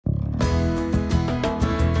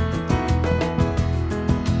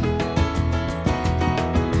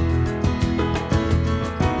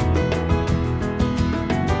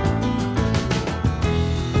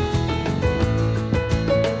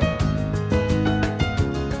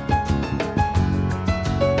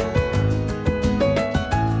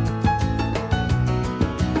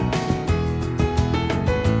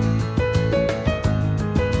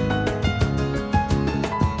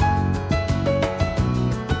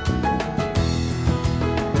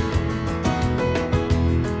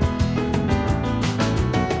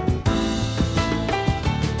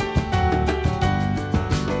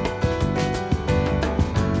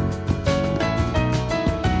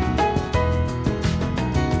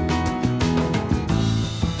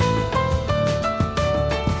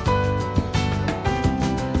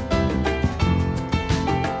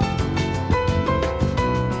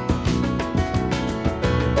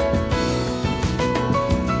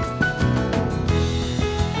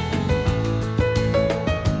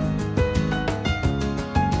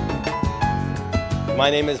My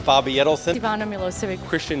name is Bobby Edelson. Ivana Milosevic.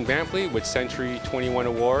 Christian Vlie with Century 21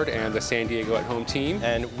 Award and the San Diego at Home team.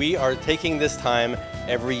 And we are taking this time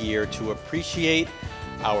every year to appreciate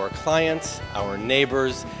our clients, our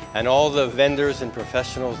neighbors, and all the vendors and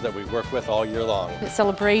professionals that we work with all year long. The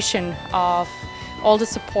celebration of all the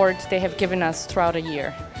support they have given us throughout a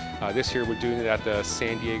year. This year we're doing it at the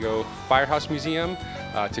San Diego Firehouse Museum.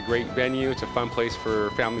 It's a great venue, it's a fun place for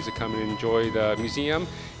families to come and enjoy the museum,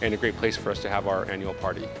 and a great place for us to have our annual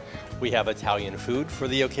party. We have Italian food for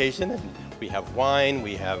the occasion, and we have wine,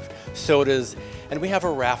 we have sodas, and we have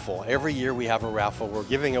a raffle. Every year we have a raffle. We're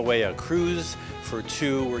giving away a cruise for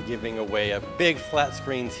two, we're giving away a big flat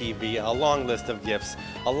screen TV, a long list of gifts,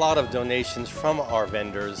 a lot of donations from our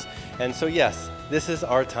vendors. And so yes, this is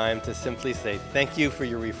our time to simply say thank you for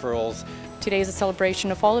your referrals. Today is a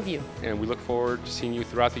celebration of all of you. And we look forward to seeing you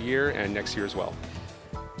throughout the year and next year as well.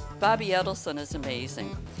 Bobby Edelson is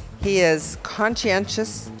amazing. He is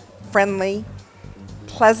conscientious, friendly,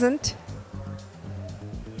 pleasant,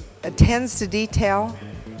 attends to detail,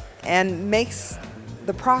 and makes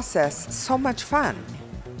the process so much fun.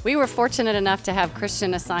 We were fortunate enough to have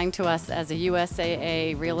Christian assigned to us as a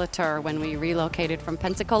USAA realtor when we relocated from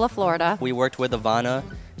Pensacola, Florida. We worked with Ivana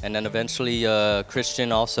and then eventually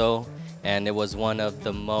Christian also, and it was one of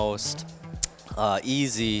the most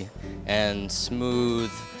easy and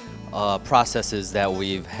smooth processes that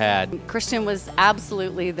we've had. Christian was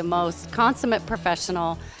absolutely the most consummate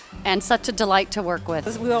professional and such a delight to work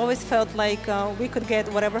with. We always felt like we could get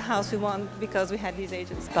whatever house we want because we had these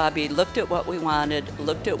agents. Bobby looked at what we wanted,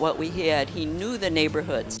 looked at what we had. He knew the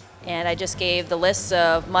neighborhoods. And I just gave the list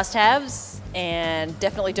of must-haves and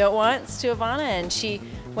definitely don't wants to Ivana, and she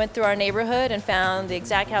went through our neighborhood and found the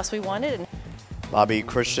exact house we wanted. Bobby,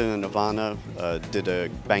 Christian, and Ivana did a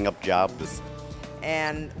bang-up job.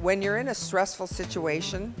 And when you're in a stressful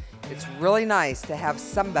situation, it's really nice to have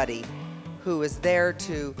somebody who is there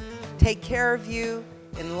to take care of you,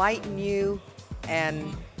 enlighten you,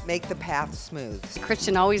 and make the path smooth.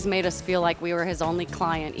 Christian always made us feel like we were his only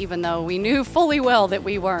client, even though we knew fully well that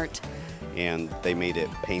we weren't. And they made it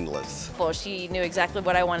painless. Well, she knew exactly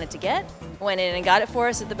what I wanted to get, went in and got it for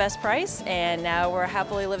us at the best price, and now we're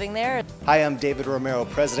happily living there. Hi, I'm David Romero,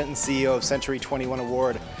 President and CEO of Century 21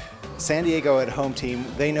 Award. San Diego at Home team,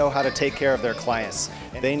 they know how to take care of their clients.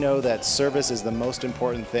 They know that service is the most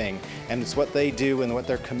important thing, and it's what they do and what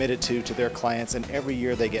they're committed to their clients, and every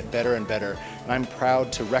year they get better and better. And I'm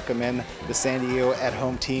proud to recommend the San Diego at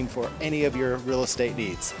Home team for any of your real estate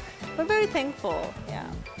needs. We're very thankful, yeah.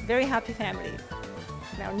 Very happy family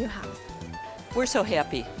in our new house. We're so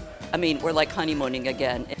happy. I mean, we're like honeymooning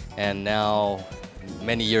again. And now,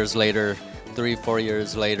 many years later, 3-4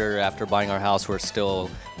 years later, after buying our house, we're still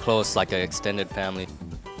close, like an extended family.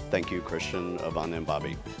 Thank you, Christian, Ivana, and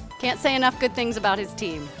Bobby. Can't say enough good things about his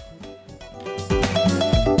team.